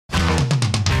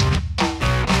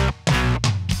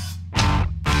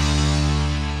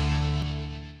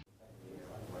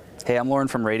Hey, I'm Lauren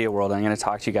from Radioworld. I'm going to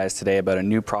talk to you guys today about a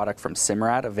new product from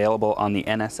Simrad available on the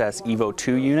NSS Evo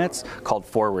 2 units called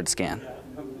ForwardScan.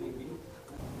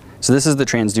 So this is the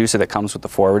transducer that comes with the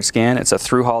ForwardScan. It's a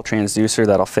through-hull transducer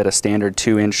that'll fit a standard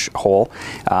 2-inch hole.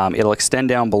 It'll extend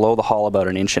down below the hull about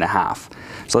 1.5 inches.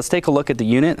 So let's take a look at the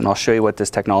unit and I'll show you what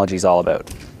this technology is all about.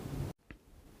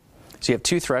 So you have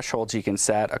two thresholds you can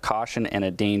set, a caution and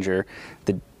a danger.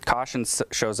 The caution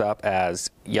shows up as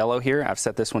yellow here. I've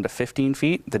set this one to 15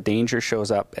 feet. The danger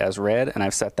shows up as red, and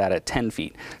I've set that at 10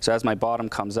 feet. So as my bottom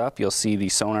comes up, you'll see the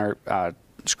sonar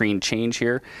screen change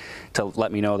here to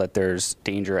let me know that there's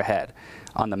danger ahead.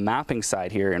 On the mapping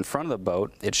side here in front of the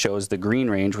boat, it shows the green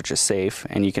range, which is safe,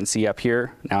 and you can see up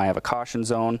here, now I have a caution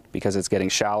zone because it's getting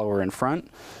shallower in front,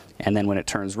 and then when it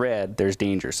turns red, there's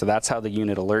danger. So that's how the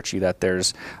unit alerts you that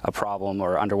there's a problem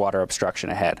or underwater obstruction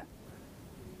ahead.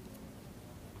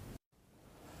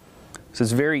 So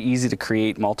it's very easy to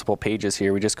create multiple pages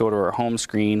here. We just go to our home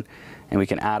screen and we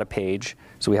can add a page.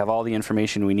 So we have all the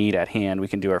information we need at hand. We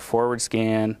can do our forward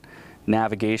scan,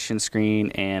 navigation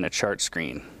screen, and a chart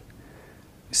screen.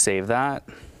 Save that.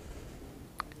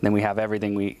 Then we have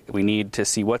everything we need to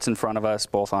see what's in front of us,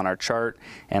 both on our chart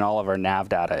and all of our nav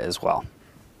data as well.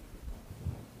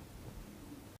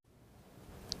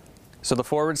 So the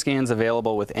ForwardScan is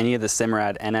available with any of the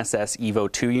Simrad NSS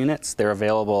Evo 2 units. They're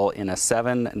available in a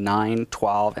 7, 9,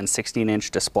 12, and 16-inch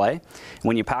display.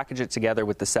 When you package it together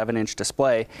with the 7-inch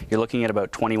display, you're looking at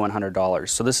about $2,100.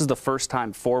 So this is the first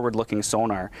time forward-looking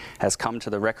sonar has come to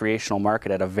the recreational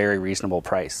market at a very reasonable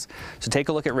price. So take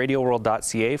a look at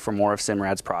radioworld.ca for more of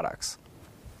Simrad's products.